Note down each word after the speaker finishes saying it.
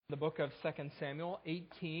The book of 2 Samuel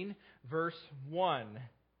 18, verse 1.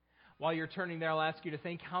 While you're turning there, I'll ask you to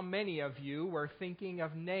think how many of you were thinking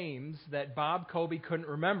of names that Bob Colby couldn't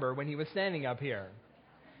remember when he was standing up here.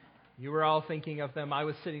 You were all thinking of them. I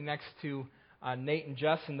was sitting next to Nate and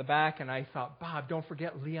Jess in the back, and I thought, Bob, don't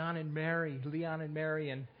forget Leon and Mary,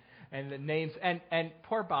 and the names. And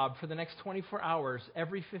poor Bob, for the next 24 hours,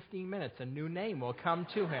 every 15 minutes, a new name will come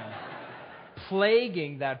to him,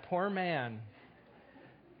 plaguing that poor man.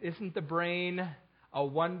 Isn't the brain a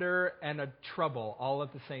wonder and a trouble all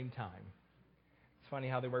at the same time? It's funny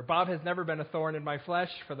how they work. Bob has never been a thorn in my flesh.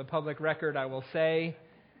 For the public record, I will say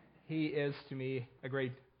he is to me a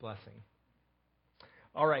great blessing.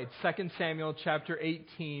 All right, 2 Samuel chapter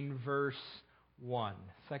 18, verse 1.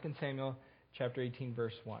 2 Samuel chapter 18,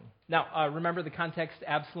 verse 1. Now, remember the context.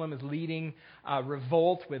 Absalom is leading a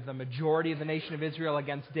revolt with the majority of the nation of Israel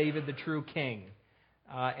against David, the true king.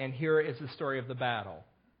 And here is the story of the battle.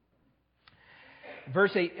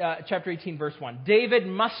 Chapter 18, verse 1. David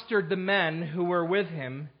mustered the men who were with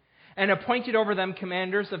him and appointed over them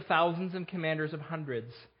commanders of thousands and commanders of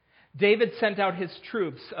hundreds. David sent out his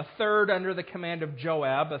troops, a third under the command of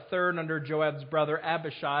Joab, a third under Joab's brother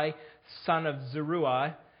Abishai, son of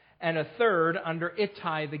Zeruiah, and a third under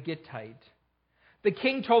Ittai the Gittite. The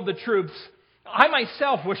king told the troops, "I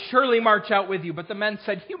myself will surely march out with you." But the men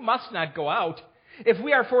said, "You must not go out. If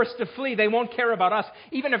we are forced to flee, they won't care about us.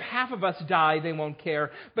 Even if half of us die, they won't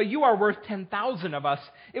care. But you are worth 10,000 of us.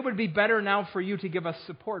 It would be better now for you to give us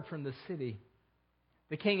support from the city."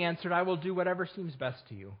 The king answered, "I will do whatever seems best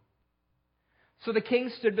to you." So the king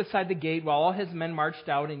stood beside the gate while all his men marched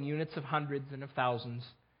out in units of hundreds and of thousands.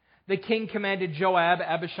 The king commanded Joab,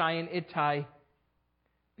 Abishai, and Ittai,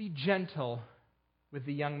 "Be gentle with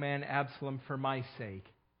the young man Absalom for my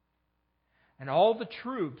sake." And all the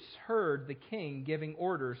troops heard the king giving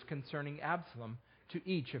orders concerning Absalom to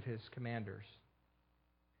each of his commanders.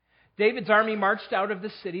 David's army marched out of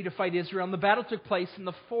the city to fight Israel, and the battle took place in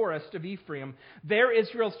the forest of Ephraim. There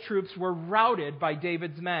Israel's troops were routed by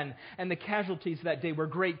David's men, and the casualties that day were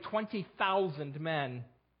great, 20,000 men.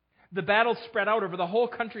 The battle spread out over the whole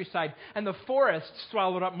countryside, and the forest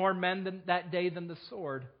swallowed up more men that day than the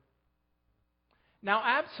sword. Now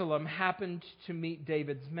Absalom happened to meet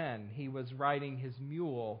David's men. He was riding his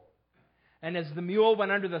mule. And as the mule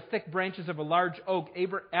went under the thick branches of a large oak,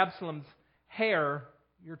 Absalom's hair,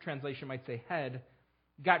 your translation might say head,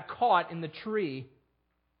 got caught in the tree.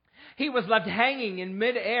 He was left hanging in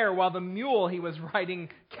midair while the mule he was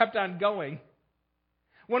riding kept on going.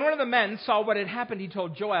 When one of the men saw what had happened, he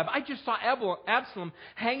told Joab, "I just saw Absalom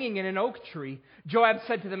hanging in an oak tree." Joab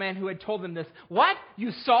said to the man who had told him this, "What?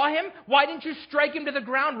 You saw him? Why didn't you strike him to the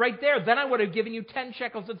ground right there? Then I would have given you 10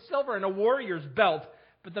 shekels of silver and a warrior's belt."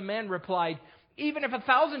 But the man replied, "Even if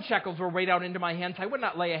 1,000 shekels were weighed out into my hands, I would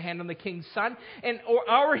not lay a hand on the king's son. In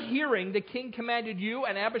our hearing, the king commanded you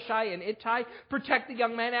and Abishai and Ittai, protect the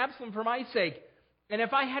young man Absalom for my sake. And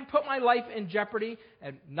if I had put my life in jeopardy,"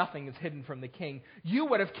 and nothing is hidden from the king, "you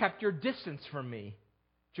would have kept your distance from me."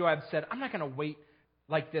 Joab said, "I'm not going to wait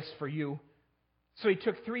like this for you." So he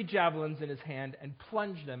took 3 javelins in his hand and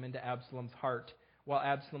plunged them into Absalom's heart while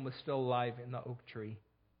Absalom was still alive in the oak tree.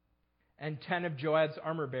 And 10 of Joab's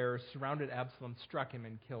armor-bearers surrounded Absalom, struck him,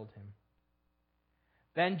 and killed him.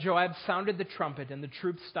 Then Joab sounded the trumpet, and the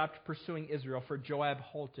troops stopped pursuing Israel, for Joab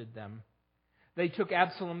halted them. They took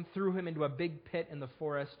Absalom, threw him into a big pit in the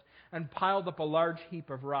forest, and piled up a large heap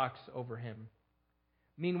of rocks over him.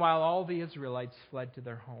 Meanwhile, all the Israelites fled to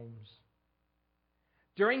their homes.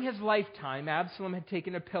 During his lifetime, Absalom had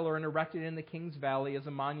taken a pillar and erected it in the king's valley as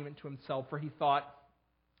a monument to himself, for he thought,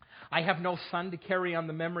 "I have no son to carry on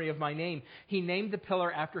the memory of my name." He named the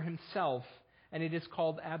pillar after himself, and it is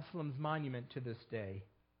called Absalom's monument to this day.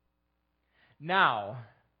 Now,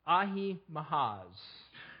 Ahimaaz.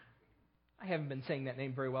 I haven't been saying that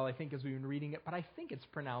name very well, I think, as we've been reading it, but I think it's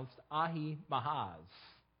pronounced Ahimaaz.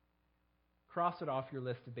 Cross it off your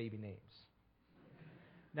list of baby names.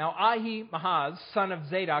 Now Ahimaaz, son of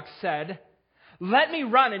Zadok, said, "Let me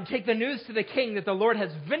run and take the news to the king that the Lord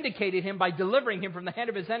has vindicated him by delivering him from the hand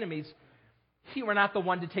of his enemies." "You are not the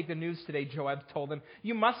one to take the news today," Joab told him.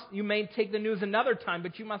 You may take the news another time,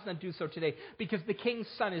 but you must not do so today, because the king's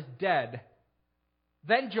son is dead."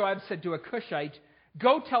 Then Joab said to a Cushite,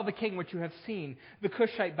 "Go tell the king what you have seen." The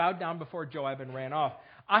Cushite bowed down before Joab and ran off.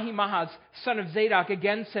 Ahimaaz, son of Zadok,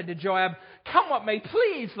 again said to Joab, "Come what may,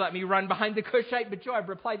 please let me run behind the Cushite." But Joab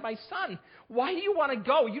replied, "My son, why do you want to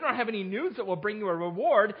go? You don't have any news that will bring you a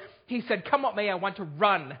reward." He said, "Come what may, I want to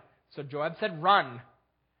run." So Joab said, "Run."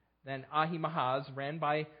 Then Ahimaaz ran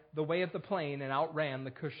by the way of the plain and outran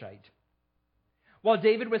the Cushite. While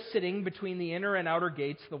David was sitting between the inner and outer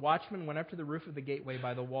gates, the watchman went up to the roof of the gateway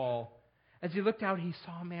by the wall. As he looked out, he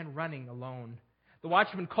saw a man running alone. The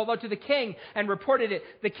watchman called out to the king and reported it.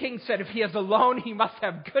 The king said, "If he is alone, he must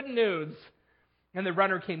have good news." And the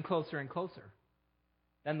runner came closer and closer.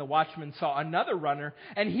 Then the watchman saw another runner,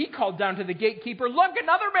 and he called down to the gatekeeper, "Look,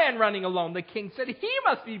 another man running alone." The king said, "He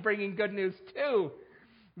must be bringing good news too."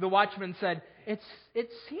 The watchman said,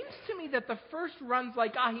 It seems to me that the first runs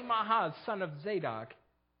like Ahimaaz, son of Zadok."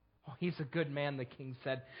 "Oh, he's a good man," the king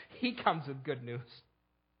said. "He comes with good news."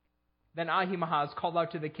 Then Ahimaaz called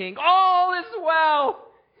out to the king, "All is well."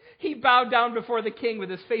 He bowed down before the king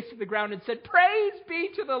with his face to the ground and said, "Praise be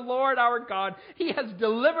to the Lord our God. He has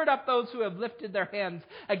delivered up those who have lifted their hands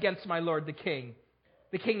against my lord the king."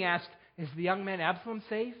 The king asked, "Is the young man Absalom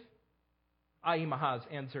safe?" Ahimaaz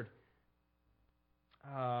answered,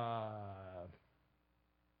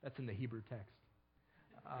 that's in the Hebrew text.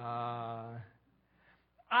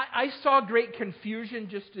 I saw great confusion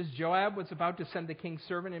just as Joab was about to send the king's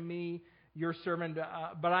servant and me, your servant,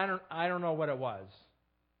 but I don't know what it was.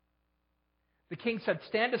 The king said,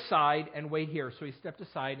 "Stand aside and wait here." So he stepped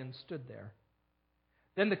aside and stood there.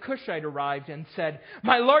 Then the Cushite arrived and said,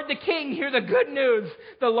 "My lord the king, hear the good news.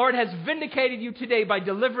 The Lord has vindicated you today by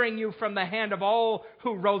delivering you from the hand of all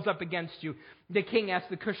who rose up against you." The king asked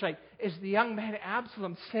the Cushite, "Is the young man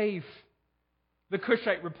Absalom safe?" The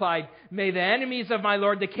Cushite replied, "May the enemies of my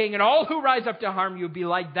lord the king and all who rise up to harm you be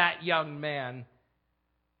like that young man."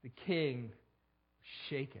 The king was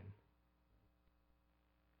shaken.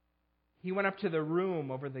 He went up to the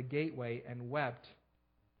room over the gateway and wept.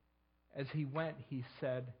 As he went, he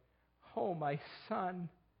said, "Oh, my son,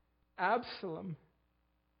 Absalom.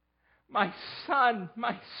 My son,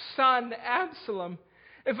 Absalom.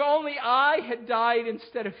 If only I had died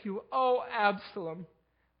instead of you. Oh, Absalom,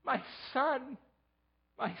 my son,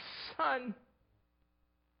 my son."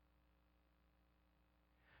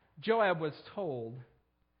 Joab was told,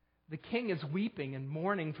 "The king is weeping and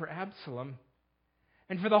mourning for Absalom."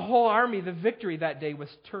 And for the whole army, the victory that day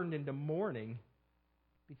was turned into mourning,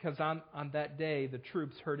 because on that day, the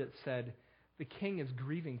troops heard it said, "The king is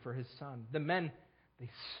grieving for his son." The men, they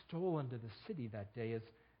stole into the city that day as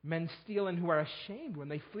men steal in who are ashamed when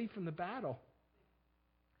they flee from the battle.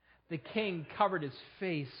 The king covered his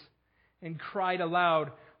face and cried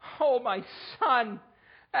aloud, "Oh, my son,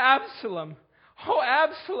 Absalom! Oh,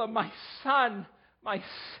 Absalom, my son, my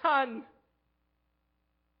son!"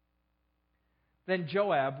 Then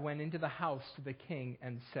Joab went into the house to the king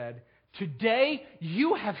and said, "Today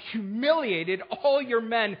you have humiliated all your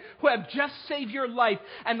men who have just saved your life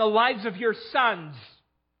and the lives of your sons,"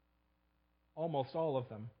 almost all of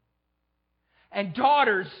them, "and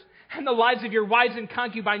daughters, and the lives of your wives and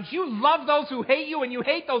concubines. You love those who hate you, and you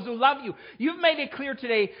hate those who love you. You've made it clear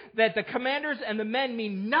today that the commanders and the men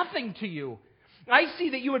mean nothing to you. I see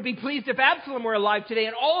that you would be pleased if Absalom were alive today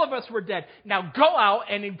and all of us were dead. Now go out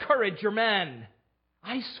and encourage your men.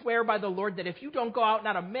 I swear by the Lord that if you don't go out,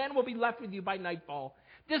 not a man will be left with you by nightfall.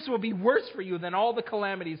 This will be worse for you than all the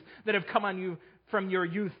calamities that have come on you from your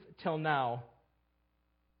youth till now."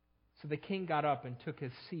 So the king got up and took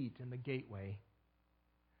his seat in the gateway.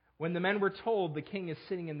 When the men were told the king is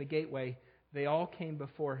sitting in the gateway, they all came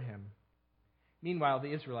before him. Meanwhile,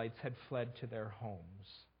 the Israelites had fled to their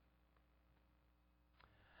homes.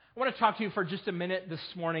 I want to talk to you for just a minute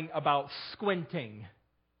this morning about squinting.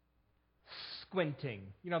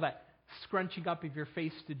 Squinting. You know, that scrunching up of your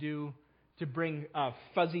face to bring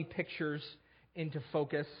fuzzy pictures into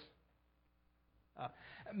focus.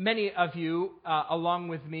 Many of you, along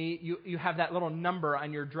with me, you have that little number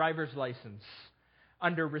on your driver's license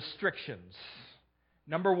under restrictions.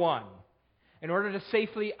 Number 1, in order to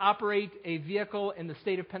safely operate a vehicle in the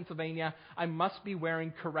state of Pennsylvania, I must be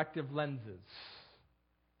wearing corrective lenses.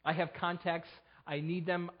 I have contacts. I need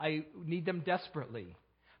them desperately.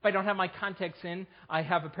 If I don't have my contacts in, I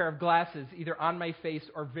have a pair of glasses either on my face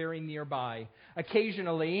or very nearby.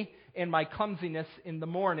 Occasionally, in my clumsiness in the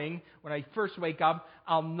morning, when I first wake up,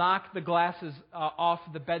 I'll knock the glasses off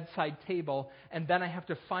the bedside table, and then I have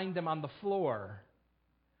to find them on the floor.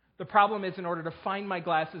 The problem is, in order to find my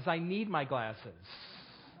glasses, I need my glasses.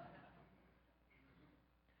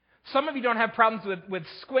 Some of you don't have problems with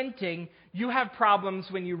squinting. You have problems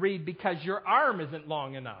when you read because your arm isn't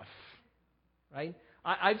long enough, right?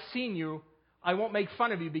 I've seen you. I won't make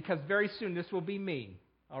fun of you because very soon this will be me,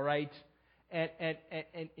 all right? And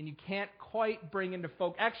you can't quite bring into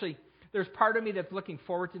focus. Actually, there's part of me that's looking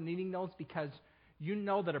forward to needing those because you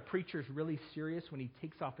know that a preacher is really serious when he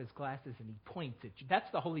takes off his glasses and he points at you. That's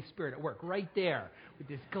the Holy Spirit at work right there with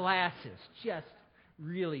his glasses, just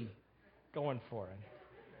really going for it.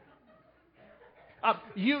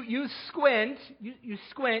 You squint, you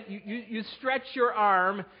squint, you stretch your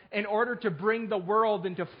arm in order to bring the world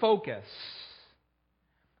into focus.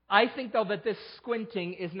 I think, though, that this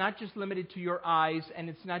squinting is not just limited to your eyes and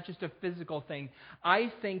it's not just a physical thing.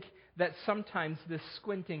 I think that sometimes this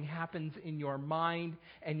squinting happens in your mind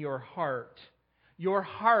and your heart. Your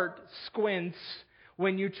heart squints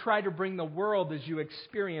when you try to bring the world as you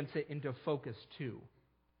experience it into focus too.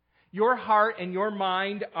 Your heart and your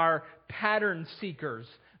mind are pattern seekers.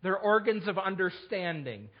 They're organs of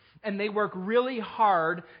understanding. And they work really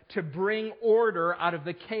hard to bring order out of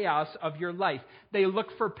the chaos of your life. They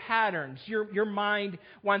look for patterns. Your mind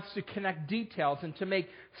wants to connect details and to make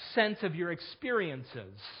sense of your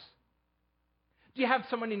experiences. Do you have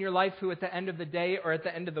someone in your life who at the end of the day or at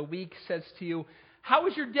the end of the week says to you, "How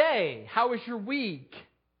was your day? How was your week?"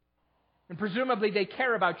 And presumably they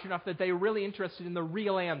care about you enough that they're really interested in the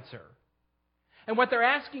real answer. And what they're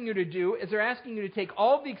asking you to do is they're asking you to take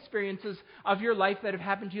all the experiences of your life that have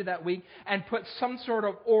happened to you that week and put some sort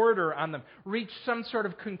of order on them. Reach some sort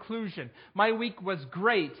of conclusion. My week was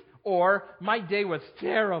great, or my day was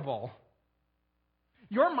terrible.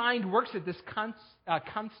 Your mind works at this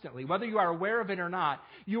constantly. Whether you are aware of it or not,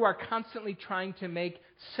 you are constantly trying to make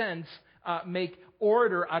sense, make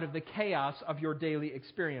order out of the chaos of your daily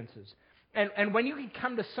experiences. And when you can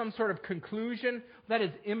come to some sort of conclusion, that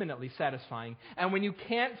is imminently satisfying. And when you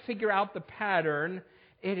can't figure out the pattern,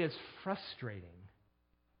 it is frustrating.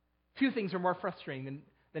 Few things are more frustrating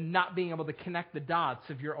than not being able to connect the dots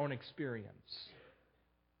of your own experience.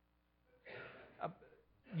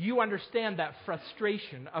 You understand that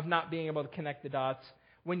frustration of not being able to connect the dots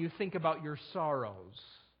when you think about your sorrows.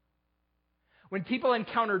 When people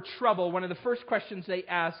encounter trouble, one of the first questions they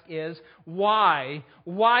ask is, why?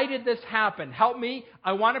 Why did this happen? Help me.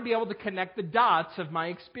 I want to be able to connect the dots of my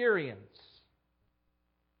experience.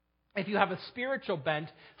 If you have a spiritual bent,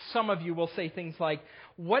 some of you will say things like,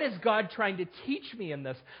 what is God trying to teach me in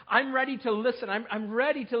this? I'm ready to listen. I'm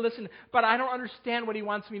ready to listen, but I don't understand what He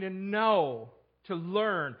wants me to know, to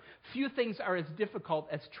learn. Few things are as difficult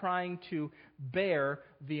as trying to bear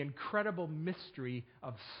the incredible mystery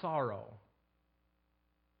of sorrow.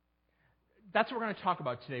 That's what we're going to talk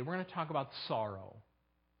about today. We're going to talk about sorrow.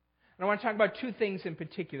 And I want to talk about two things in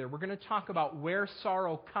particular. We're going to talk about where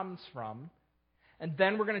sorrow comes from, and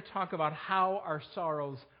then we're going to talk about how our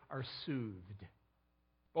sorrows are soothed.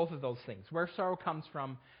 Both of those things. Where sorrow comes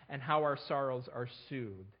from and how our sorrows are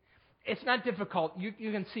soothed. It's not difficult. You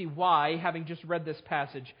can see why, having just read this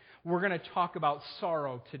passage, we're going to talk about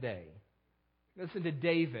sorrow today. Listen to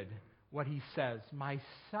David, what he says. My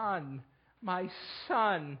son,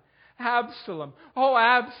 Absalom. Oh,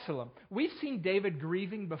 Absalom. We've seen David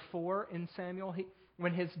grieving before in Samuel.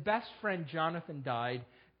 When his best friend Jonathan died,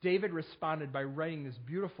 David responded by writing this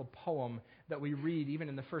beautiful poem that we read even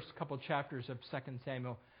in the first couple chapters of 2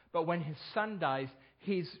 Samuel. But when his son dies,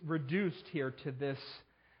 he's reduced here to this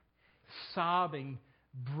sobbing,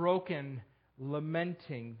 broken,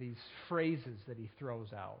 lamenting, these phrases that he throws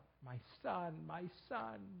out. My son, my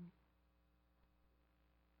son.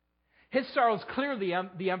 His sorrow is clearly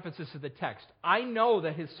the emphasis of the text. I know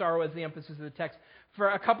that his sorrow is the emphasis of the text for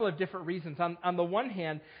a couple of different reasons. On the one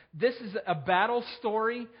hand, this is a battle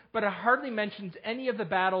story, but it hardly mentions any of the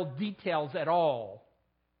battle details at all.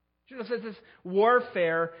 It says this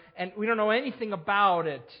warfare, and we don't know anything about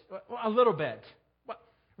it. A little bit.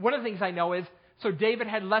 One of the things I know is, so David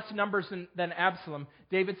had less numbers than Absalom.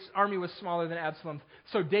 David's army was smaller than Absalom's.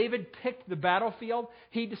 So David picked the battlefield.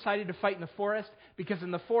 He decided to fight in the forest, because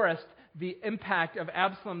in the forest, the impact of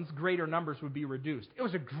Absalom's greater numbers would be reduced. It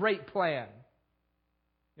was a great plan.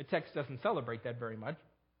 The text doesn't celebrate that very much.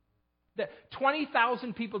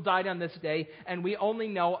 20,000 people died on this day, and we only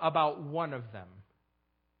know about one of them.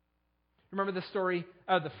 Remember the story,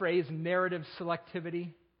 the phrase narrative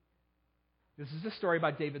selectivity? This is a story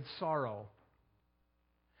about David's sorrow.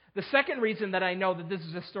 The second reason that I know that this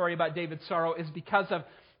is a story about David's sorrow is because of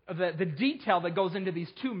the detail that goes into these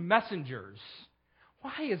two messengers.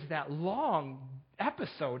 Why is that long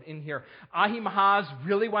episode in here? Ahimaaz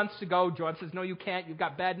really wants to go. Joab says, no, you can't. You've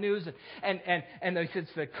got bad news. And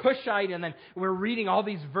it's the Cushite, and then we're reading all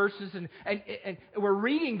these verses, and we're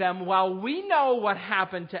reading them while we know what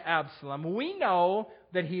happened to Absalom. We know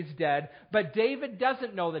that he's dead, but David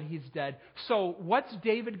doesn't know that he's dead. So what's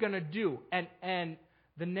David going to do? And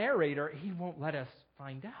the narrator, he won't let us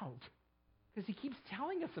find out. Because he keeps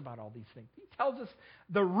telling us about all these things. He tells us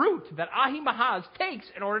the route that Ahimaaz takes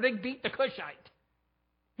in order to beat the Cushite.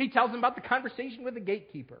 He tells him about the conversation with the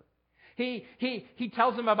gatekeeper. He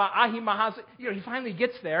tells him about Ahimaaz. He finally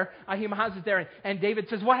gets there. Ahimaaz is there, and David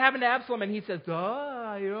says, what happened to Absalom? And he says,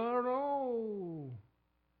 I don't know.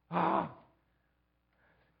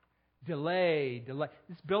 Delay.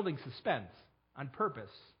 It's building suspense on purpose.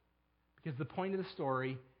 Because the point of the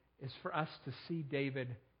story is for us to see David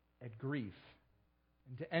at grief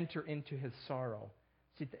and to enter into his sorrow.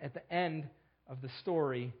 See, at the end of the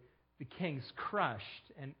story, the king's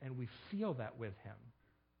crushed, and we feel that with him.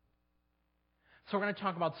 So we're going to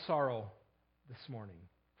talk about sorrow this morning.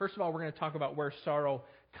 First of all, we're going to talk about where sorrow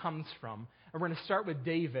comes from. And we're going to start with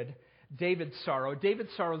David's sorrow. David's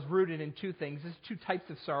sorrow is rooted in two things. There's two types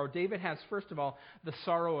of sorrow. David has, first of all, the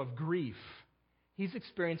sorrow of grief. He's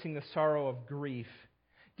experiencing the sorrow of grief.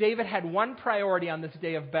 David had one priority on this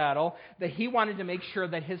day of battle, that he wanted to make sure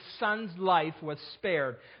that his son's life was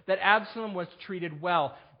spared, that Absalom was treated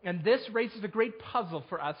well. And this raises a great puzzle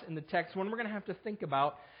for us in the text, one we're going to have to think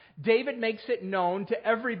about. David makes it known to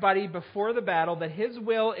everybody before the battle that his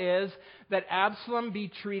will is that Absalom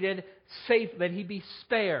be treated safe, that he be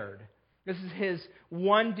spared. This is his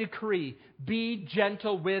one decree. Be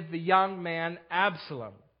gentle with the young man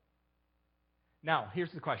Absalom. Now,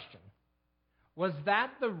 here's the question. Was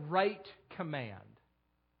that the right command?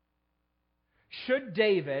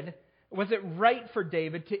 Was it right for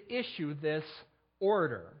David to issue this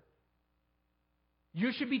order?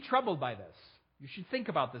 You should be troubled by this. You should think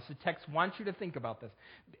about this. The text wants you to think about this.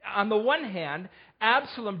 On the one hand,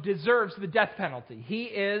 Absalom deserves the death penalty. He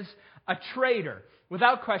is a traitor.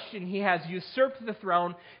 Without question, he has usurped the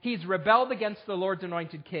throne. He's rebelled against the Lord's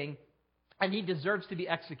anointed king, and he deserves to be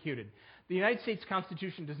executed. The United States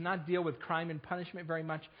Constitution does not deal with crime and punishment very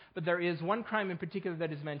much, but there is one crime in particular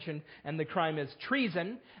that is mentioned, and the crime is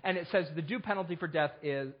treason, and it says the due penalty for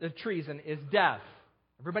treason is death.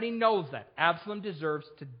 Everybody knows that. Absalom deserves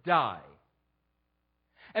to die.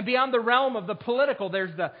 And beyond the realm of the political,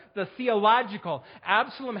 there's the theological.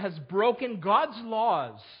 Absalom has broken God's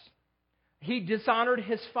laws. He dishonored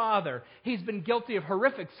his father. He's been guilty of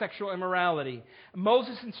horrific sexual immorality.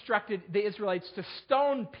 Moses instructed the Israelites to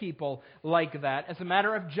stone people like that. As a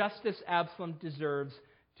matter of justice, Absalom deserves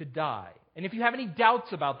to die. And if you have any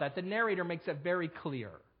doubts about that, the narrator makes it very clear.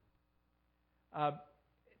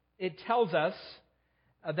 It tells us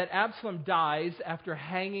that Absalom dies after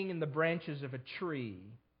hanging in the branches of a tree.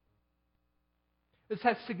 This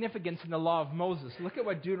has significance in the law of Moses. Look at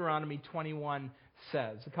what Deuteronomy 21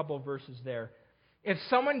 says, a couple of verses there. If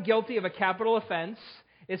someone guilty of a capital offense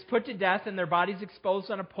is put to death and their body is exposed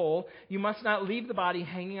on a pole, you must not leave the body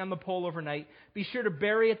hanging on the pole overnight. Be sure to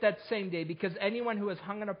bury it that same day, because anyone who is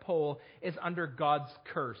hung on a pole is under God's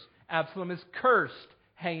curse. Absalom is cursed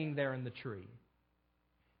hanging there in the tree.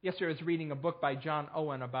 Yesterday I was reading a book by John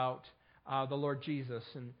Owen about the Lord Jesus,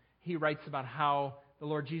 and he writes about how the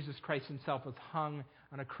Lord Jesus Christ himself was hung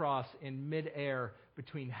on a cross in midair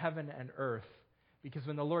between heaven and earth. Because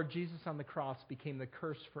when the Lord Jesus on the cross became the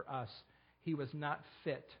curse for us, he was not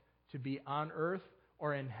fit to be on earth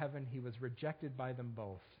or in heaven. He was rejected by them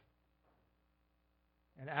both.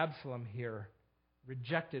 And Absalom here,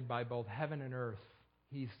 rejected by both heaven and earth.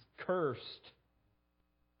 He's cursed.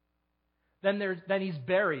 Then he's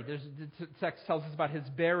buried. The text tells us about his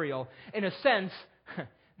burial. In a sense,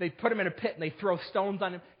 they put him in a pit and they throw stones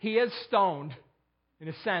on him. He is stoned, in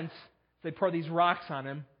a sense. They pour these rocks on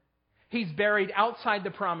him. He's buried outside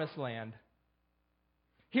the promised land.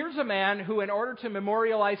 Here's a man who, in order to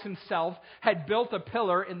memorialize himself, had built a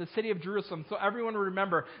pillar in the city of Jerusalem. So everyone will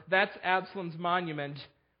remember that's Absalom's monument.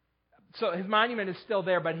 So his monument is still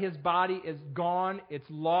there, but his body is gone. It's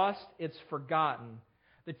lost. It's forgotten.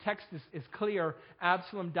 The text is clear.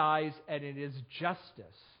 Absalom dies, and it is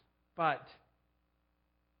justice. But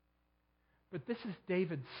this is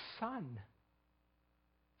David's son.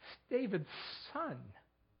 It's David's son.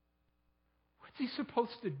 What's he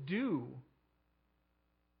supposed to do?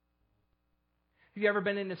 Have you ever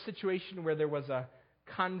been in a situation where there was a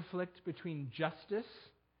conflict between justice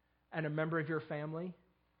and a member of your family?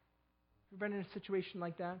 Have you been in a situation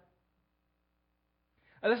like that?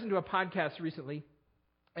 I listened to a podcast recently.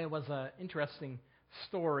 It was an interesting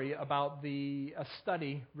story about a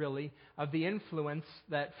study, really, of the influence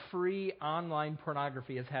that free online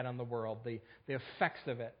pornography has had on the world, the effects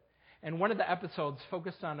of it. And one of the episodes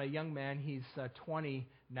focused on a young man, he's 20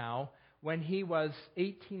 now. When he was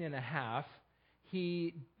 18 and a half,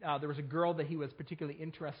 there was a girl that he was particularly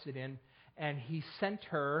interested in, and he sent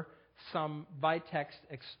her some by text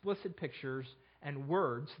explicit pictures and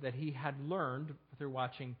words that he had learned through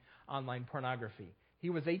watching online pornography. He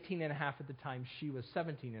was 18 and a half at the time. She was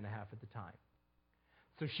 17 and a half at the time.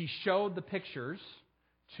 So she showed the pictures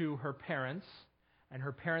to her parents, and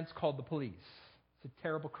her parents called the police. It's a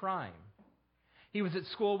terrible crime. He was at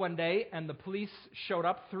school one day, and the police showed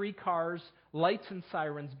up, 3 cars, lights and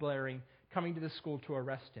sirens blaring, coming to the school to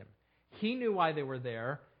arrest him. He knew why they were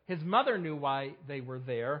there. His mother knew why they were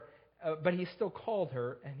there, but he still called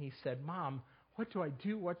her and he said, "Mom, what do I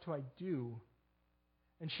do? What do I do?"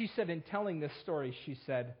 And she said, in telling this story, she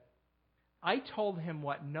said, "I told him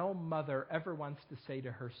what no mother ever wants to say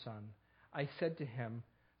to her son. I said to him,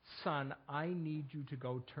 'Son, I need you to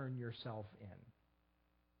go turn yourself in.'"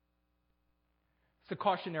 It's a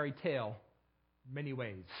cautionary tale in many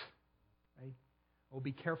ways. Right? Oh,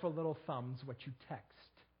 be careful, little thumbs, what you text.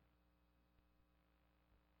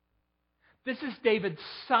 This is David's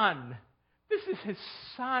son. This is his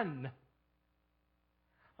son.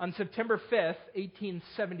 On September 5th,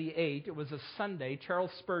 1878, it was a Sunday, Charles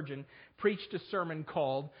Spurgeon preached a sermon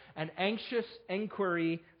called An Anxious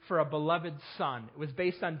Inquiry for a Beloved Son. It was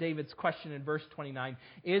based on David's question in verse 29,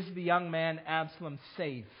 is the young man Absalom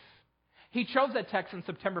safe? He chose that text on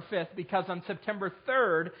September 5th because on September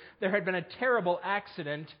 3rd, there had been a terrible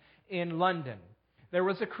accident in London. There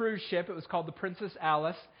was a cruise ship, it was called the Princess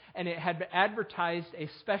Alice, and it had advertised a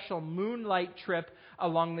special moonlight trip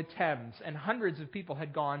along the Thames. And hundreds of people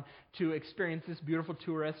had gone to experience this beautiful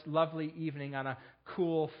tourist, lovely evening on a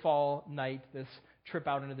cool fall night, this trip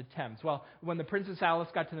out into the Thames. Well, when the Princess Alice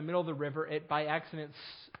got to the middle of the river, it by accident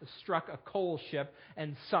struck a coal ship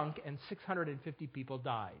and sunk, and 650 people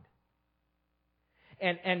died.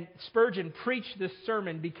 And Spurgeon preached this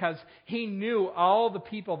sermon because he knew all the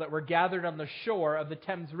people that were gathered on the shore of the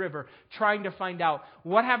Thames River trying to find out,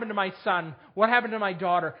 what happened to my son? What happened to my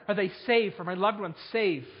daughter? Are they safe? Are my loved ones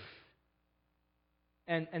safe?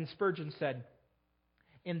 And Spurgeon said,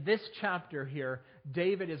 in this chapter here,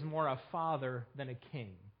 David is more a father than a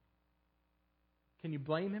king. Can you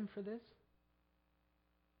blame him for this?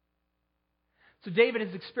 So David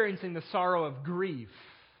is experiencing the sorrow of grief.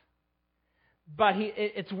 But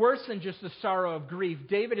it's worse than just the sorrow of grief.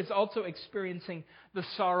 David is also experiencing the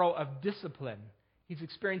sorrow of discipline. He's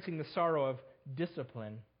experiencing the sorrow of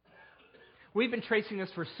discipline. We've been tracing this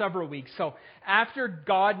for several weeks. So after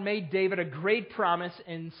God made David a great promise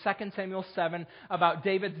in 2 Samuel 7 about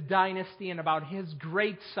David's dynasty and about his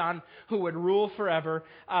great son who would rule forever,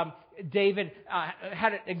 David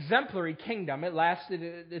had an exemplary kingdom.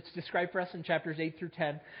 It's described for us in chapters 8 through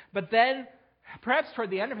 10. But then, perhaps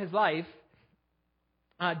toward the end of his life,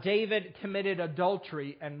 David committed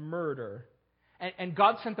adultery and murder. And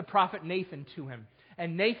God sent the prophet Nathan to him.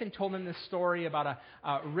 And Nathan told him this story about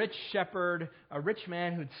a rich shepherd, a rich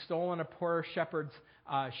man who'd stolen a poor shepherd's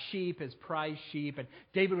sheep, his prized sheep. And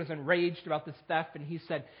David was enraged about this theft. And he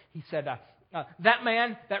said,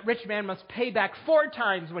 that rich man must pay back 4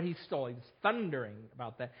 times what he stole. He was thundering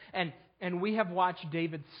about that. And we have watched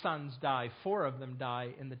David's sons die. 4 of them die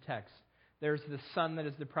in the text. There's the son that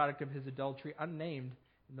is the product of his adultery, unnamed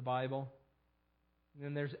in the Bible. And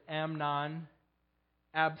then there's Amnon,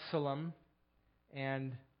 Absalom,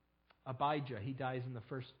 and Abijah. He dies in the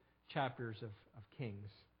first chapters of Kings.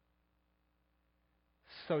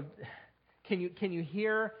 So can you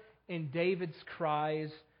hear in David's cries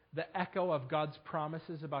the echo of God's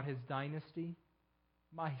promises about his dynasty?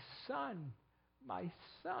 My son, my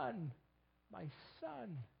son, my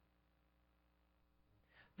son.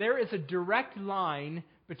 There is a direct line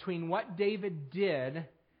between what David did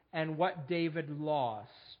and what David lost,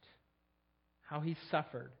 how he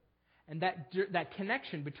suffered. And that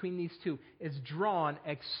connection between these two is drawn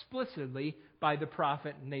explicitly by the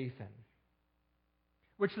prophet Nathan.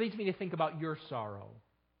 Which leads me to think about your sorrow.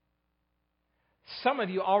 Some of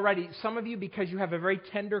you, because you have a very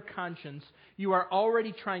tender conscience, you are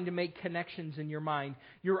already trying to make connections in your mind.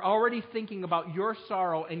 You're already thinking about your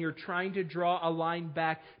sorrow and you're trying to draw a line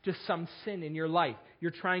back to some sin in your life.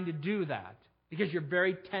 You're trying to do that because you're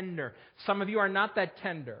very tender. Some of you are not that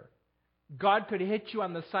tender. God could hit you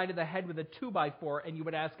on the side of the head with a 2x4 and you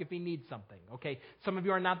would ask if He needs something. Okay, some of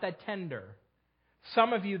you are not that tender.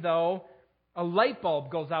 Some of you, though, a light bulb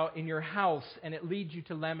goes out in your house and it leads you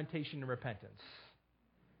to lamentation and repentance.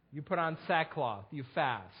 You put on sackcloth, you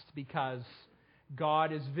fast because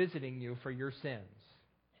God is visiting you for your sins.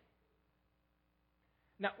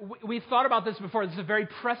 Now, we've thought about this before. This is a very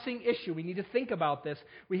pressing issue. We need to think about this.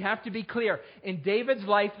 We have to be clear. In David's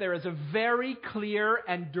life, there is a very clear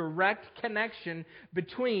and direct connection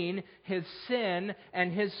between his sin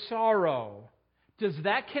and his sorrow. Does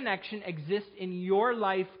that connection exist in your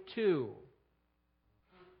life too?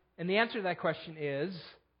 And the answer to that question is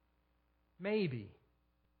maybe.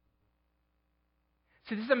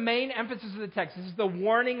 So this is the main emphasis of the text. This is the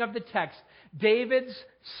warning of the text. David's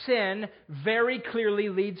sin very clearly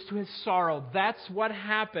leads to his sorrow. That's what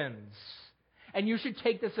happens. And you should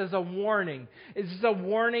take this as a warning. This is a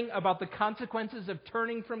warning about the consequences of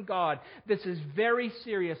turning from God. This is very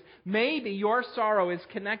serious. Maybe your sorrow is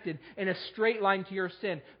connected in a straight line to your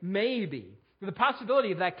sin. Maybe. The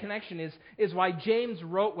possibility of that connection is why James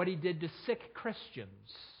wrote what he did to sick Christians.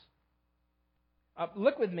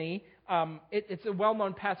 Look with me. It's a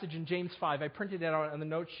well-known passage in James 5. I printed it out on the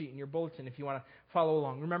note sheet in your bulletin if you want to follow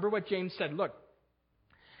along. Remember what James said. Look,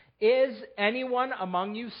 is anyone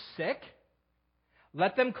among you sick?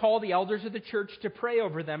 Let them call the elders of the church to pray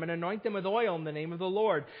over them and anoint them with oil in the name of the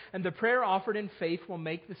Lord. And the prayer offered in faith will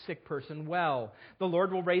make the sick person well. The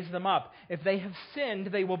Lord will raise them up. If they have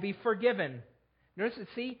sinned, they will be forgiven. Notice it,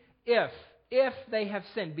 see? If they have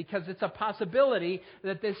sinned, because it's a possibility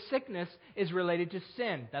that this sickness is related to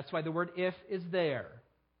sin. That's why the word if is there.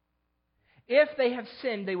 If they have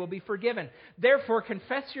sinned, they will be forgiven. Therefore,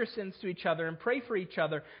 confess your sins to each other and pray for each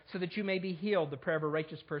other so that you may be healed. The prayer of a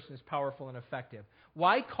righteous person is powerful and effective.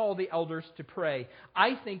 Why call the elders to pray?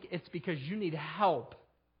 I think it's because you need help.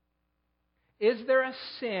 Is there a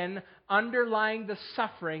sin underlying the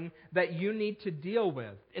suffering that you need to deal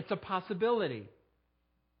with? It's a possibility.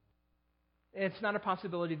 It's not a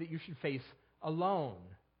possibility that you should face alone.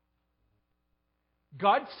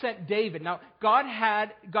 God sent David. Now, God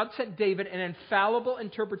sent David an infallible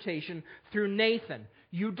interpretation through Nathan.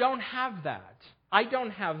 You don't have that. I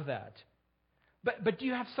don't have that. But do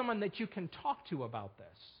you have someone that you can talk to about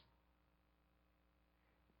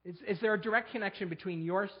this? Is there a direct connection between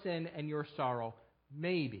your sin and your sorrow?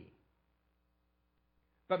 Maybe.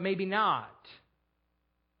 But maybe not.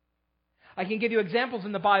 I can give you examples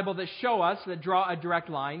in the Bible that show us, that draw a direct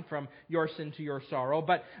line from your sin to your sorrow,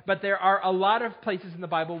 but there are a lot of places in the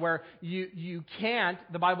Bible where you can't,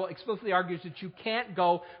 the Bible explicitly argues that you can't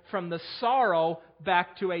go from the sorrow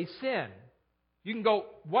back to a sin. You can go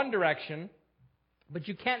one direction, but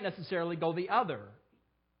you can't necessarily go the other.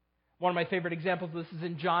 One of my favorite examples of this is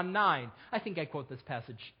in John 9. I think I quote this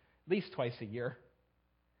passage at least twice a year.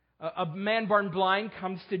 A man born blind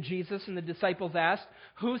comes to Jesus, and the disciples ask,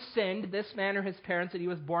 who sinned, this man or his parents, that he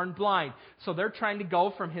was born blind? So they're trying to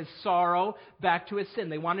go from his sorrow back to his sin.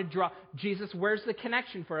 They want to draw, Jesus, where's the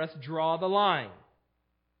connection for us? Draw the line.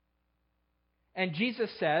 And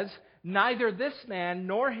Jesus says, neither this man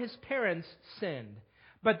nor his parents sinned,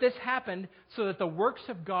 but this happened so that the works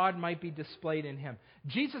of God might be displayed in him.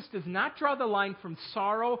 Jesus does not draw the line from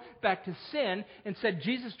sorrow back to sin. Instead,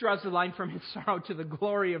 Jesus draws the line from his sorrow to the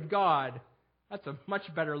glory of God. That's a much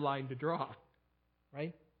better line to draw,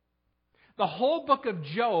 right? The whole book of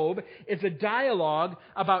Job is a dialogue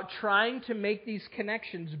about trying to make these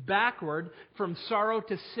connections backward from sorrow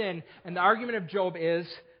to sin. And the argument of Job is,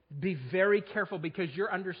 be very careful because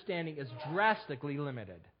your understanding is drastically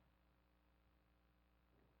limited.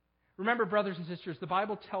 Remember, brothers and sisters, the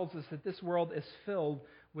Bible tells us that this world is filled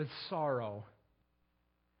with sorrow.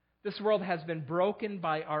 This world has been broken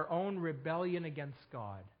by our own rebellion against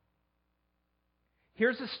God.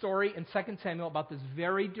 Here's a story in 2 Samuel about this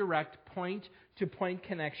very direct point-to-point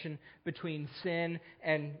connection between sin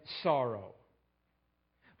and sorrow.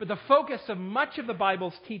 But the focus of much of the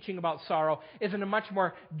Bible's teaching about sorrow is in a much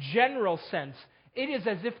more general sense. It is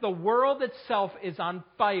as if the world itself is on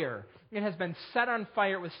fire. It has been set on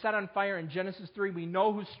fire. It was set on fire in Genesis 3. We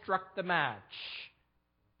know who struck the match.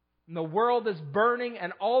 And the world is burning,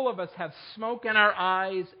 and all of us have smoke in our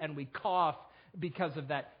eyes, and we cough because of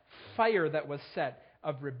that fire that was set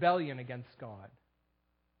of rebellion against God.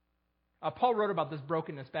 Paul wrote about this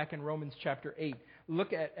brokenness back in Romans chapter 8.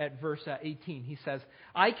 Look at verse 18. He says,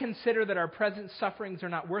 I consider that our present sufferings are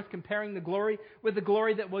not worth comparing the glory with the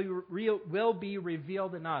glory that will be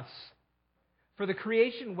revealed in us. For the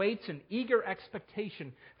creation waits in eager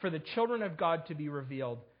expectation for the children of God to be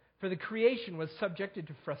revealed. For the creation was subjected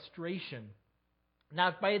to frustration,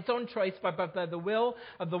 not by its own choice, but by the will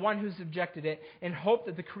of the one who subjected it, in hope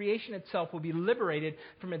that the creation itself will be liberated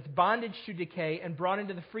from its bondage to decay and brought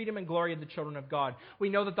into the freedom and glory of the children of God. We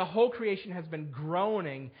know that the whole creation has been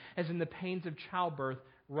groaning as in the pains of childbirth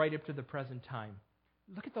right up to the present time.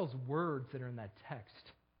 Look at those words that are in that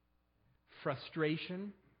text.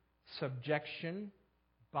 Frustration, subjection,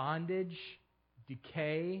 bondage,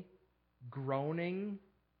 decay, groaning.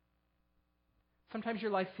 Sometimes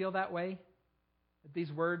your life feel that way.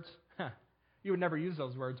 These words, you would never use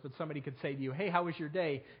those words, but somebody could say to you, hey, how was your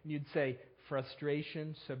day? And you'd say,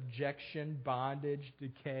 frustration, subjection, bondage,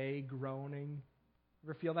 decay, groaning.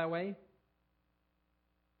 Ever feel that way?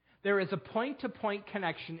 There is a point-to-point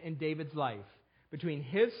connection in David's life between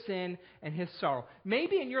his sin and his sorrow.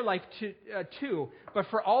 Maybe in your life too, but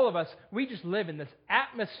for all of us, we just live in this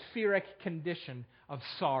atmospheric condition of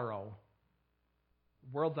sorrow.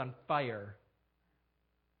 The world's on fire.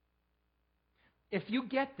 If you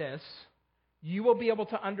get this, you will be able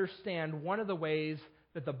to understand one of the ways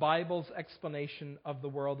that the Bible's explanation of the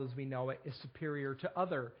world as we know it is superior to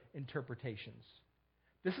other interpretations.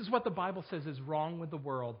 This is what the Bible says is wrong with the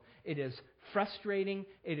world. It is frustrating,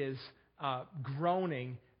 it is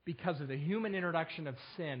groaning because of the human introduction of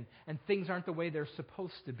sin, and things aren't the way they're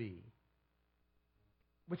supposed to be.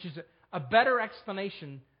 Which is a better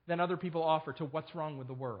explanation than other people offer to what's wrong with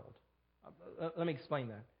the world. Let me explain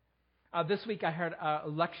that. This week I heard a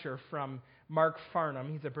lecture from Mark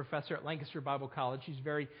Farnham. He's a professor at Lancaster Bible College. He's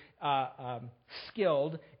very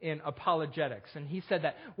skilled in apologetics. And he said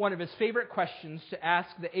that one of his favorite questions to ask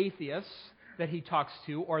the atheists that he talks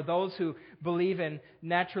to, or those who believe in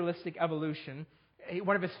naturalistic evolution,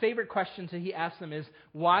 one of his favorite questions that he asks them is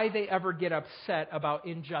why they ever get upset about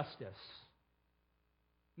injustice.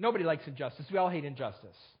 Nobody likes injustice. We all hate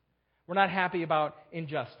injustice. We're not happy about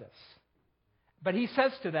injustice. But he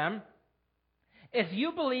says to them, if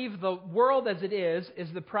you believe the world as it is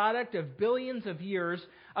the product of billions of years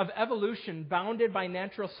of evolution bounded by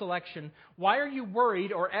natural selection, why are you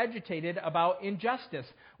worried or agitated about injustice?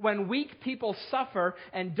 When weak people suffer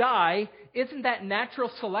and die, isn't that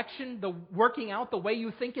natural selection working out the way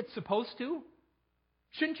you think it's supposed to?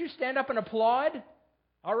 Shouldn't you stand up and applaud?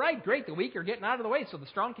 All right, great, the weak are getting out of the way so the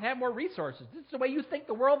strong can have more resources. This is the way you think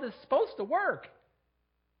the world is supposed to work.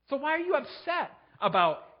 So why are you upset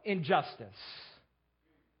about injustice?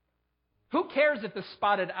 Who cares if the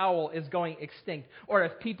spotted owl is going extinct or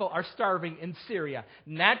if people are starving in Syria?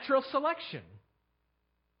 Natural selection.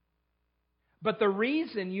 But the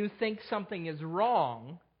reason you think something is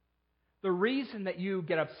wrong, the reason that you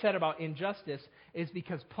get upset about injustice is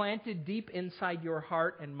because planted deep inside your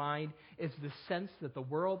heart and mind is the sense that the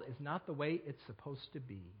world is not the way it's supposed to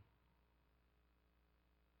be.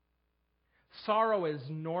 Sorrow is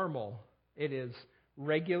normal. It is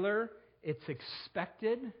regular. It's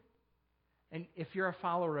expected. And if you're a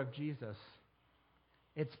follower of Jesus,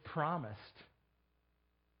 it's promised.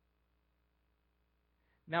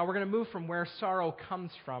 Now we're going to move from where sorrow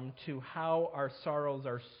comes from to how our sorrows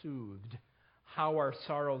are soothed. How our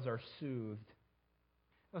sorrows are soothed.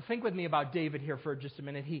 Now think with me about David here for just a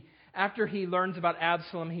minute. After he learns about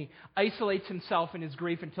Absalom, he isolates himself in his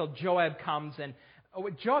grief until Joab comes. And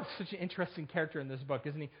Joab's such an interesting character in this book,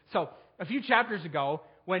 isn't he? So a few chapters ago,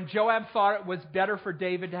 when Joab thought it was better for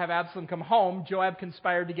David to have Absalom come home, Joab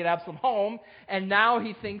conspired to get Absalom home, and now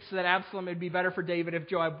he thinks that Absalom would be better for David if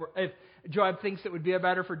Joab thinks it would be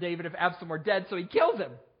better for David if Absalom were dead, so he kills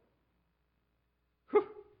him. Whew.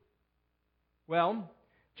 Well,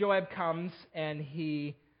 Joab comes and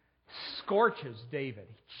he scorches David.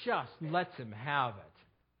 He just lets him have it.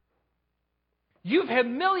 You've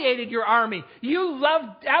humiliated your army. You love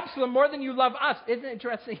Absalom more than you love us. Isn't it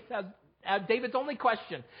interesting? David's only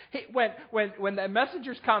question. When the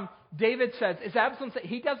messengers come, David says, is Absalom safe?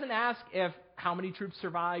 He doesn't ask how many troops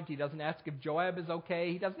survived. He doesn't ask if Joab is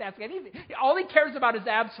okay. He doesn't ask anything. All he cares about is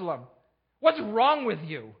Absalom. What's wrong with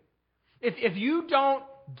you? If you don't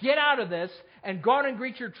get out of this and go out and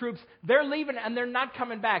greet your troops, they're leaving and they're not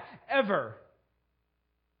coming back ever.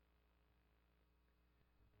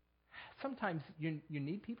 Sometimes you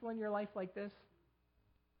need people in your life like this.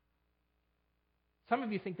 Some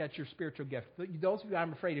of you think that's your spiritual gift. Those of you,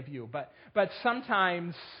 I'm afraid of you. But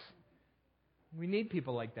sometimes we need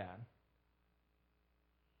people like that.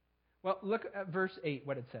 Well, look at verse 8,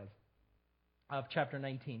 what it says of chapter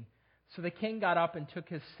 19. So the king got up and took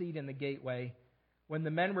his seat in the gateway. When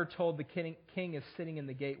the men were told the king is sitting in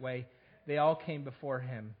the gateway, they all came before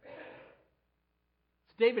him.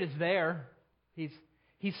 So David is there.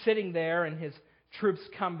 He's sitting there and his troops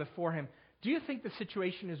come before him. Do you think the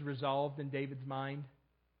situation is resolved in David's mind?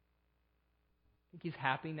 Think he's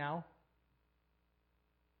happy now?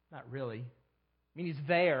 Not really. I mean, he's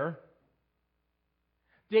there.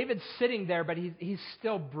 David's sitting there, but he's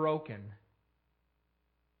still broken.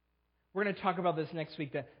 We're going to talk about this next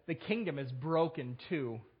week. The kingdom is broken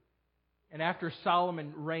too. And after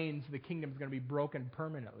Solomon reigns, the kingdom is going to be broken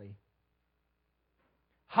permanently.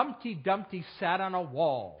 Humpty Dumpty sat on a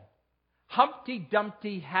wall. Humpty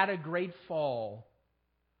Dumpty had a great fall.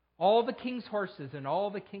 All the king's horses and all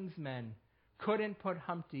the king's men couldn't put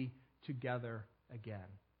Humpty together again.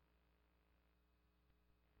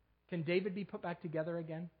 Can David be put back together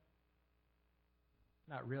again?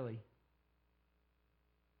 Not really.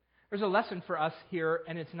 There's a lesson for us here,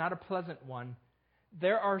 and it's not a pleasant one.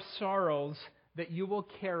 There are sorrows that you will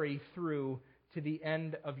carry through to the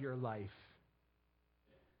end of your life.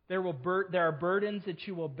 There are burdens that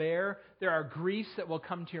you will bear. There are griefs that will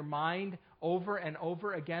come to your mind over and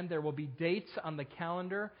over again. There will be dates on the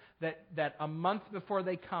calendar that a month before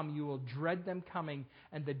they come, you will dread them coming.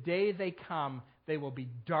 And the day they come, they will be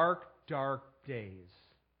dark, dark days.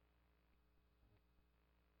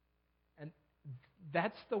 And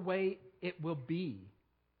that's the way it will be.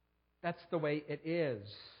 That's the way it is.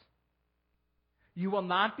 You will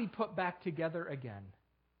not be put back together again.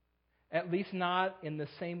 At least not in the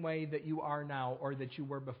same way that you are now or that you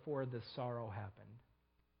were before this sorrow happened.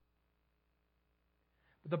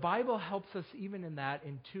 But the Bible helps us even in that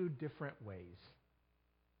in two different ways.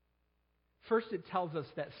 First, it tells us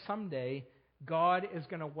that someday God is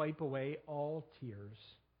going to wipe away all tears,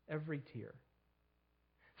 every tear.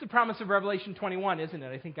 It's the promise of Revelation 21, isn't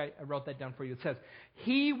it? I think I wrote that down for you. It says,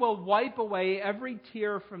 He will wipe away every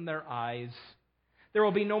tear from their eyes. There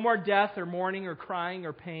will be no more death or mourning or crying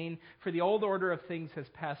or pain, for the old order of things has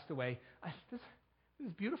passed away. This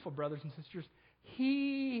is beautiful, brothers and sisters.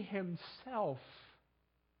 He Himself,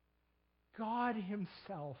 God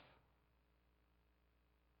Himself,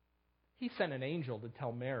 He sent an angel to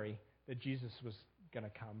tell Mary that Jesus was going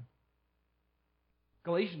to come.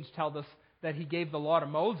 Galatians tells us that He gave the law to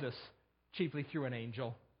Moses chiefly through an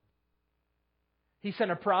angel. He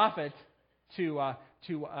sent a prophet to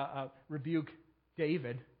rebuke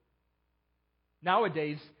David.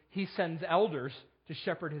 Nowadays, He sends elders to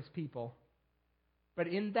shepherd His people. But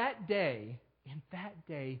in that day,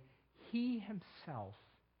 He Himself,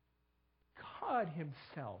 God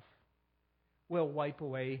Himself, will wipe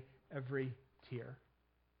away every tear.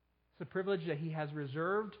 It's a privilege that He has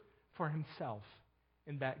reserved for Himself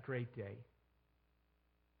in that great day.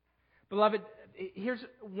 Beloved, here's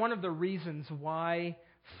one of the reasons why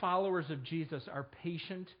followers of Jesus are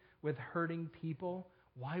patient with hurting people,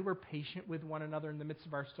 why we're patient with one another in the midst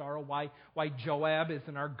of our sorrow, why Joab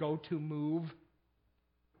isn't our go-to move.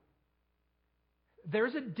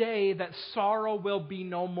 There's a day that sorrow will be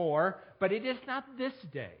no more, but it is not this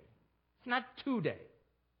day. It's not today.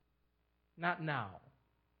 Not now.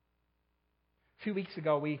 A few weeks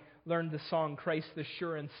ago, we learned the song, Christ the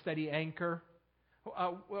Sure and Steady Anchor.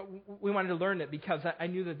 We wanted to learn it because I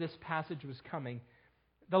knew that this passage was coming.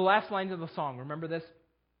 The last lines of the song, remember this?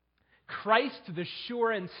 Christ the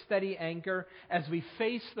sure and steady anchor as we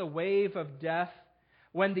face the wave of death.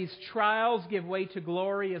 When these trials give way to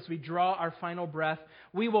glory as we draw our final breath,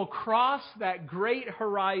 we will cross that great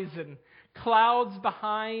horizon, clouds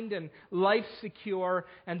behind and life secure,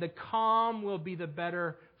 and the calm will be the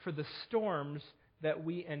better for the storms that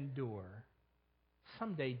we endure.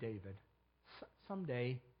 Someday, David,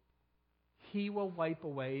 someday, He will wipe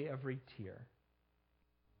away every tear.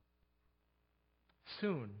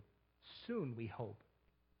 Soon, we hope.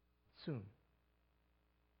 Soon.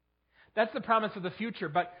 That's the promise of the future,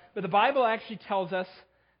 but the Bible actually tells us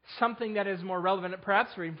something that is more relevant,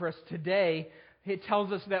 perhaps even for us today. It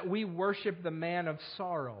tells us that we worship the man of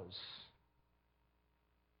sorrows.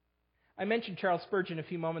 I mentioned Charles Spurgeon a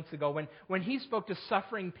few moments ago. When he spoke to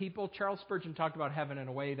suffering people, Charles Spurgeon talked about heaven in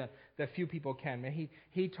a way that few people can.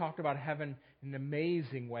 He talked about heaven in an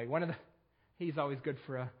amazing way. He's always good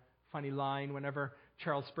for a funny line. Whenever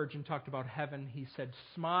Charles Spurgeon talked about heaven, he said,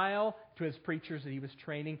 smile to his preachers that he was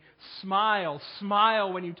training. Smile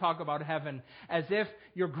when you talk about heaven, as if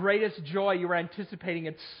your greatest joy, you were anticipating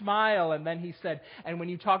it. Smile. And then he said, and when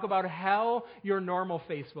you talk about hell, your normal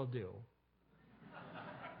face will do.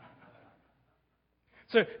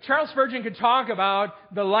 So Charles Spurgeon could talk about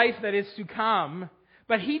the life that is to come,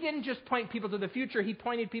 but he didn't just point people to the future, he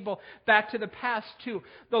pointed people back to the past too.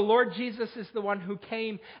 The Lord Jesus is the one who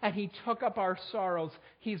came and He took up our sorrows.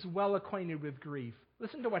 He's well acquainted with grief.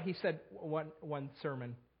 Listen to what he said one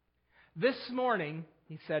sermon. This morning,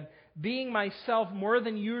 he said, being myself more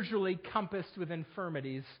than usually compassed with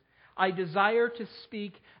infirmities, I desire to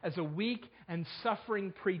speak as a weak and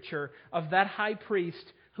suffering preacher of that high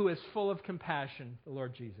priest who is full of compassion, the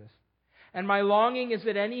Lord Jesus. And my longing is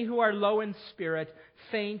that any who are low in spirit,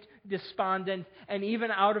 faint, despondent, and even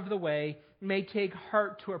out of the way, may take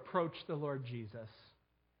heart to approach the Lord Jesus.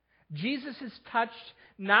 Jesus is touched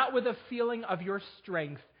not with a feeling of your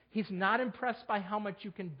strength. He's not impressed by how much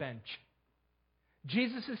you can bench.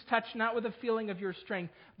 Jesus is touched not with a feeling of your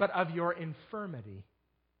strength, but of your infirmity.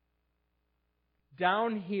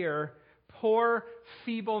 Down here, poor,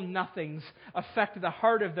 feeble nothings affect the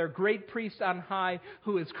heart of their great priest on high,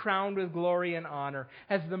 who is crowned with glory and honor.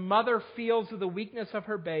 As the mother feels the weakness of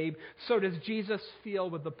her babe, so does Jesus feel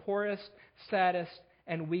with the poorest, saddest,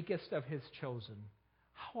 and weakest of His chosen.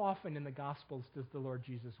 How often in the Gospels does the Lord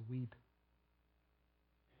Jesus weep?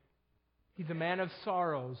 He's a man of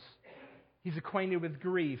sorrows. He's acquainted with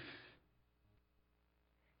grief.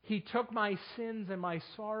 He took my sins and my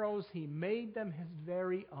sorrows. He made them His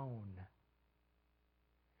very own.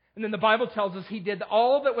 And then the Bible tells us He did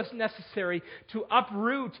all that was necessary to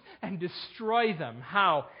uproot and destroy them.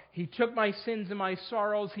 How? He took my sins and my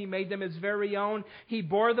sorrows. He made them His very own. He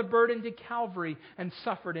bore the burden to Calvary and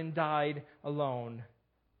suffered and died alone.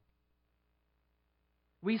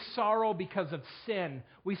 We sorrow because of sin.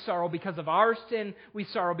 We sorrow because of our sin. We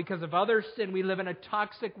sorrow because of other sin. We live in a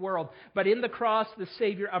toxic world. But in the cross, the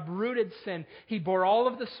Savior uprooted sin. He bore all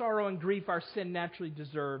of the sorrow and grief our sin naturally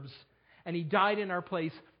deserves. And He died in our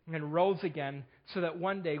place and rose again so that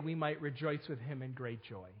one day we might rejoice with Him in great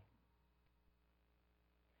joy.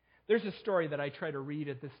 There's a story that I try to read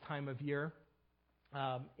at this time of year.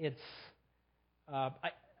 It's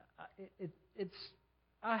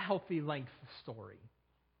a healthy length story.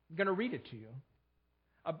 I'm going to read it to you.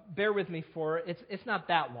 Bear with me for it. It's not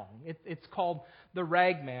that long. It's called The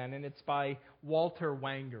Ragman, and it's by Walter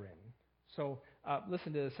Wangerin. So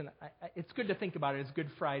listen to this, and it's good to think about it as Good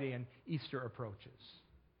Friday and Easter approaches.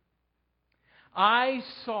 I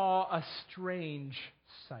saw a strange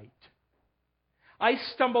sight. I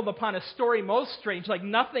stumbled upon a story most strange, like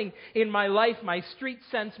nothing in my life, my street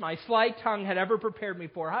sense, my sly tongue had ever prepared me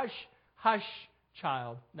for. Hush, hush,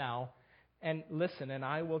 child, now, and listen, and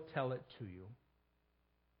I will tell it to you.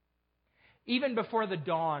 Even before the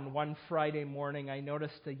dawn, one Friday morning, I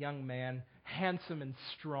noticed a young man, handsome and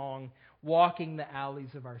strong, walking the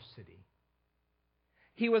alleys of our city.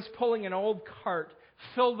 He was pulling an old cart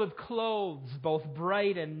filled with clothes, both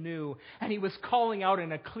bright and new, and he was calling out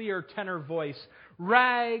in a clear tenor voice,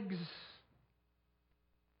 "Rags!"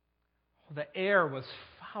 The air was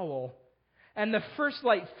foul, and the first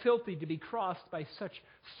light filthy to be crossed by such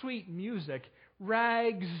sweet music.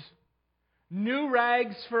 Rags! New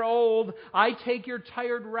rags for old, I take your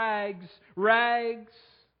tired rags, rags.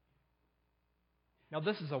 Now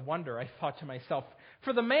this is a wonder, I thought to myself,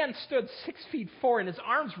 for the man stood 6'4", and his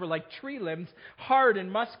arms were like tree limbs, hard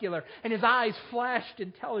and muscular, and his eyes flashed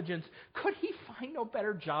intelligence. Could he find no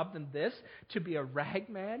better job than this, to be a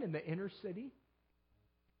ragman in the inner city?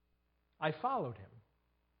 I followed him.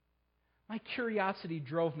 My curiosity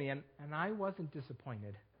drove me, and I wasn't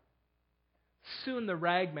disappointed. Soon the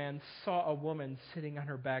ragman saw a woman sitting on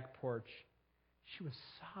her back porch. She was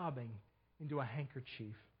sobbing into a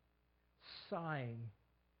handkerchief, sighing,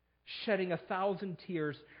 shedding 1,000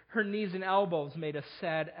 tears. Her knees and elbows made a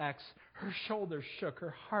sad X. Her shoulders shook.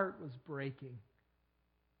 Her heart was breaking.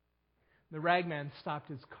 The ragman stopped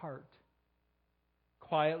his cart.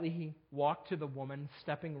 Quietly he walked to the woman,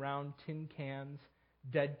 stepping round tin cans,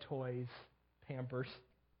 dead toys, Pampers.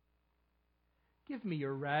 "Give me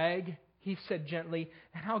your rag," he said gently,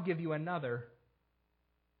 "and I'll give you another."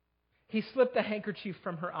 He slipped the handkerchief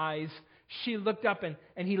from her eyes. She looked up, and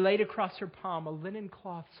he laid across her palm a linen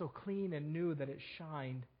cloth so clean and new that it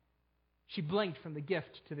shined. She blinked from the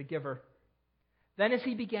gift to the giver. Then as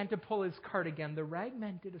he began to pull his cart again, the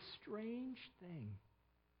ragman did a strange thing.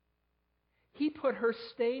 He put her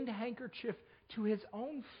stained handkerchief to his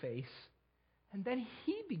own face, and then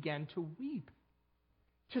he began to weep,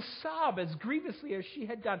 to sob as grievously as she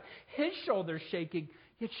had done, his shoulders shaking,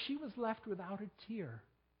 yet she was left without a tear.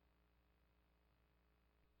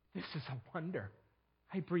 This is a wonder,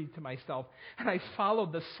 I breathed to myself, and I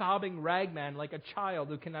followed the sobbing ragman like a child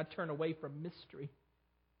who cannot turn away from mystery.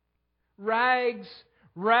 Rags,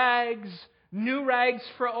 rags, new rags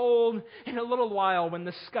for old. In a little while, when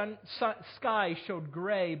the sky showed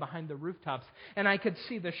gray behind the rooftops, and I could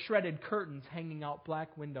see the shredded curtains hanging out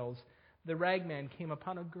black windows, the ragman came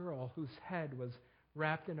upon a girl whose head was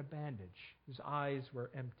wrapped in a bandage, whose eyes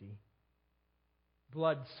were empty.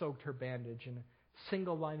 Blood soaked her bandage, and a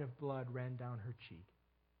single line of blood ran down her cheek.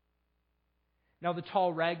 Now the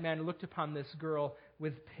tall ragman looked upon this girl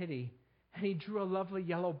with pity, and he drew a lovely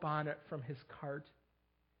yellow bonnet from his cart.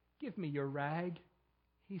 "Give me your rag,"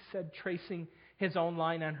 he said, tracing his own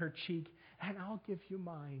line on her cheek, "and I'll give you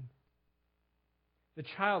mine." The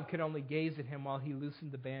child could only gaze at him while he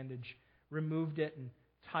loosened the bandage, removed it, and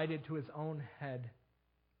tied it to his own head.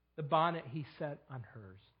 The bonnet he set on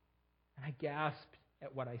hers, and I gasped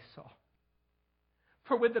at what I saw.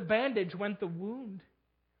 For with the bandage went the wound.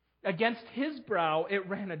 Against his brow it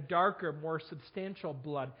ran a darker, more substantial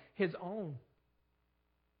blood, his own.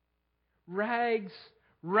 "Rags,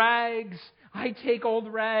 rags, I take old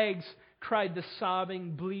rags," cried the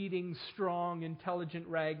sobbing, bleeding, strong, intelligent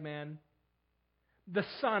ragman. The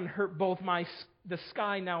sun hurt both the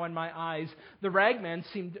sky now and my eyes. The ragman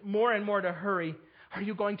seemed more and more to hurry. "Are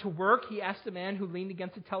you going to work?" he asked the man who leaned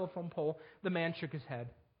against a telephone pole. The man shook his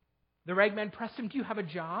head. The ragman pressed him, "Do you have a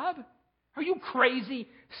job?" "Are you crazy?"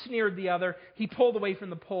 sneered the other. He pulled away from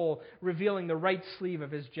the pole, revealing the right sleeve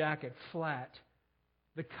of his jacket flat,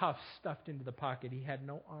 the cuff stuffed into the pocket. He had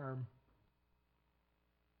no arm.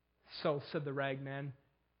 "So," said the ragman,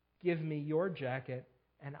 "give me your jacket,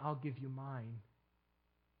 and I'll give you mine."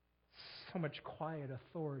 So much quiet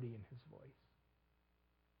authority in his voice.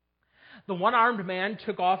 The one-armed man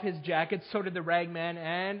took off his jacket, so did the ragman,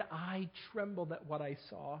 and I trembled at what I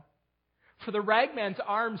saw. For the ragman's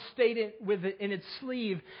arm stayed in its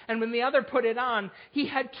sleeve, and when the other put it on, he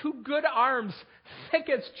had 2 good arms, thick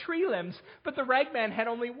as tree limbs, but the ragman had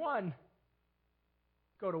only one.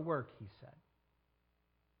 "Go to work," he said.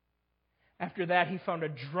 After that, he found a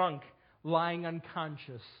drunk lying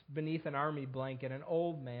unconscious beneath an army blanket, an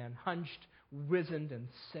old man, hunched, wizened,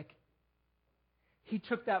 and sick. He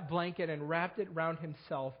took that blanket and wrapped it round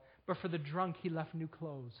himself, but for the drunk, he left new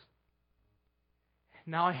clothes.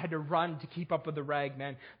 Now I had to run to keep up with the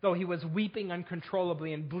ragman, though he was weeping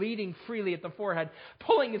uncontrollably and bleeding freely at the forehead,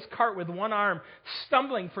 pulling his cart with one arm,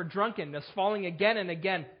 stumbling for drunkenness, falling again and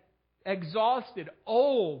again, exhausted,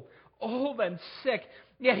 old and sick.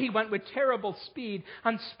 Yet he went with terrible speed.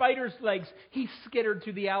 On spider's legs, he skittered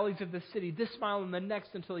through the alleys of the city, this mile and the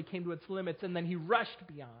next until he came to its limits, and then he rushed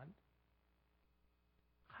beyond.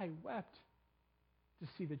 I wept to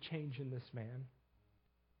see the change in this man.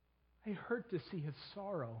 I hurt to see his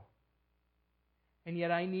sorrow. And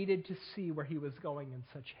yet I needed to see where he was going in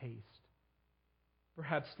such haste,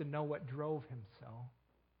 perhaps to know what drove him so.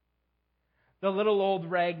 The little old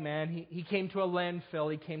ragman, he came to a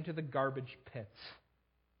landfill, he came to the garbage pits.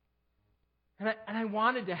 And I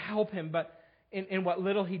wanted to help him but in what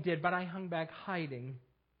little he did, but I hung back hiding.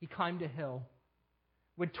 He climbed a hill.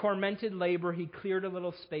 With tormented labor, he cleared a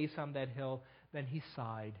little space on that hill. Then he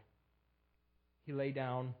sighed. He lay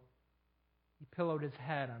down. He pillowed his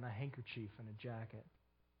head on a handkerchief and a jacket.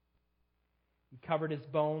 He covered his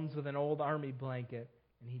bones with an old army blanket,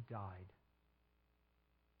 and he died.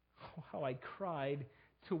 Oh, how I cried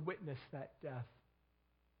to witness that death.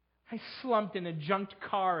 I slumped in a junked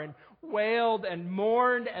car and wailed and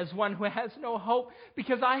mourned as one who has no hope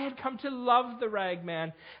because I had come to love the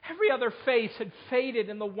ragman. Every other face had faded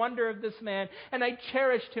in the wonder of this man, and I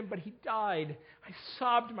cherished him, but he died. I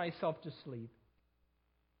sobbed myself to sleep.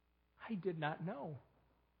 I did not know.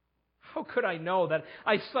 How could I know that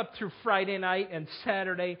I slept through Friday night and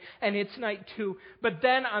Saturday and its night too? But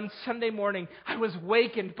then on Sunday morning, I was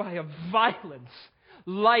wakened by a violence.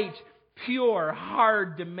 Light, pure,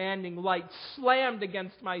 hard, demanding light slammed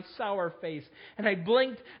against my sour face. And I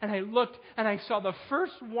blinked and I looked and I saw the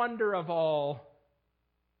first wonder of all.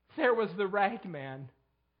 There was the ragman,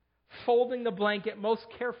 folding the blanket most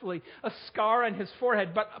carefully, a scar on his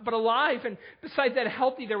forehead, but alive, and besides that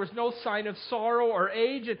healthy, there was no sign of sorrow or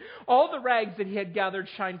age, and all the rags that he had gathered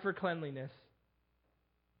shined for cleanliness.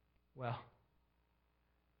 Well,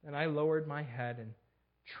 then I lowered my head, and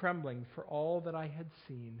trembling for all that I had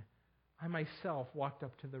seen, I myself walked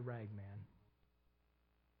up to the ragman.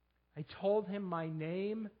 I told him my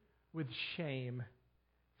name with shame,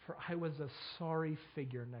 for I was a sorry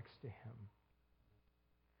figure next to him.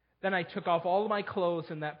 Then I took off all my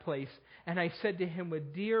clothes in that place, and I said to him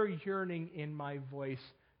with dear yearning in my voice,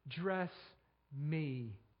 "Dress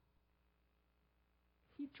me."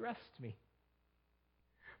 He dressed me.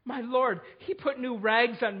 My Lord, He put new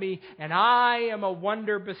rags on me, and I am a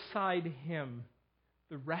wonder beside Him.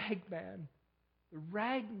 The ragman,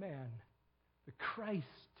 the Christ.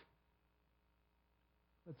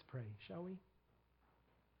 Let's pray, shall we?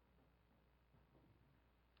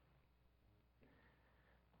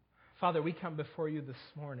 Father, we come before you this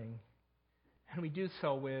morning, and we do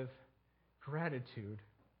so with gratitude.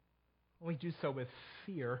 We do so with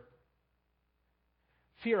fear.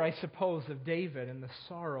 Fear, I suppose, of David and the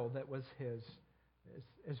sorrow that was his,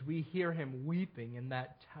 as we hear him weeping in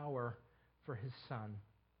that tower for his son.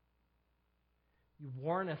 You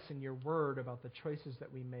warn us in your word about the choices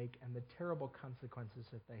that we make and the terrible consequences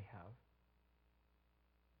that they have.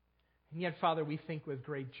 And yet, Father, we think with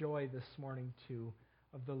great joy this morning, too,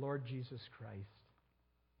 of the Lord Jesus Christ.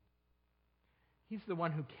 He's the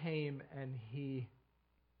one who came and He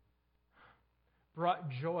brought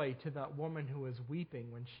joy to that woman who was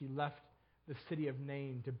weeping when she left the city of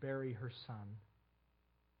Nain to bury her son.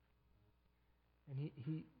 And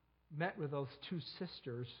he met with those 2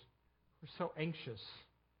 sisters who were so anxious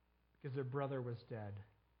because their brother was dead.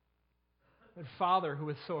 That father who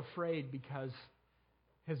was so afraid because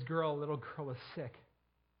his little girl was sick.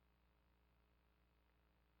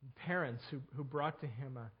 And parents who brought to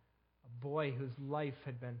him a boy whose life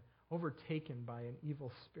had been overtaken by an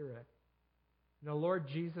evil spirit. And the Lord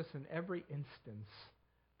Jesus, in every instance,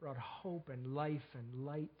 brought hope and life and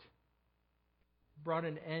light, brought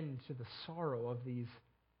an end to the sorrow of these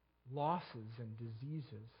losses and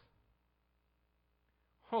diseases.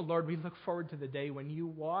 Oh Lord, we look forward to the day when you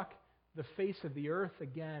walk the face of the earth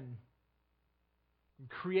again. And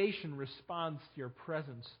creation responds to your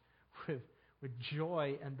presence with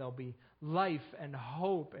joy, and there'll be life and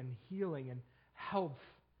hope and healing and health.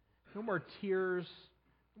 No more tears,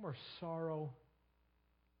 no more sorrow.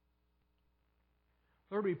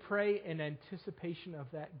 Lord, we pray in anticipation of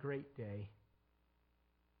that great day.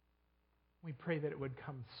 We pray that it would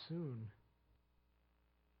come soon.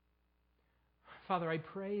 Father, I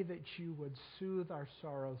pray that you would soothe our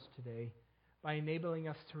sorrows today by enabling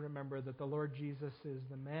us to remember that the Lord Jesus is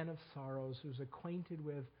the man of sorrows who's acquainted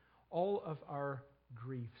with all of our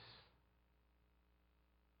griefs.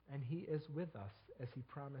 And he is with us as he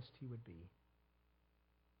promised he would be.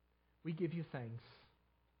 We give you thanks.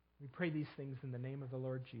 We pray these things in the name of the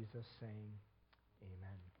Lord Jesus, saying,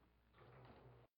 Amen.